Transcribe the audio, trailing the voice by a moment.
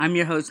I'm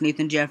your host,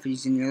 Nathan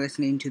Jeffries, and you're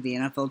listening to the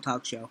NFL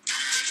Talk Show.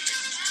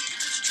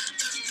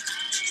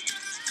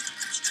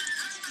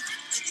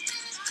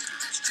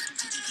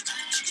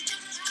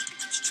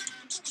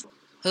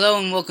 Hello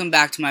and welcome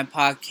back to my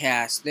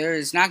podcast. There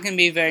is not going to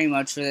be very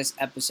much for this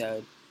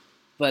episode,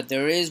 but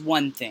there is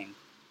one thing.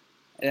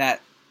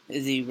 That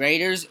the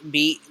Raiders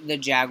beat the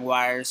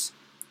Jaguars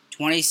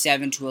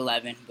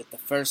 27-11 with the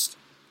first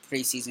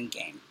preseason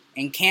game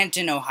in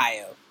Canton,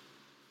 Ohio.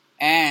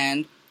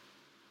 And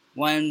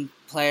one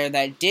player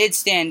that did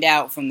stand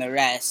out from the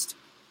rest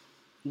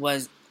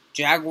was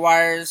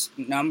Jaguars'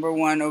 number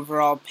 1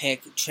 overall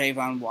pick,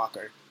 Trayvon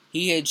Walker.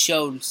 He had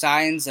showed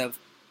signs of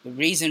the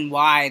reason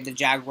why the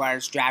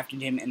Jaguars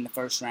drafted him in the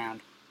first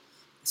round,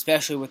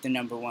 especially with the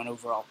number 1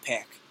 overall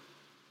pick.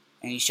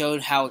 And he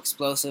showed how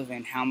explosive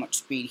and how much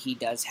speed he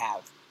does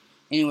have.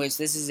 Anyways,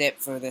 this is it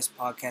for this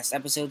podcast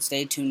episode.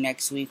 Stay tuned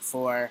next week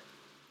for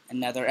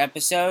another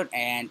episode,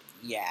 and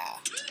yeah.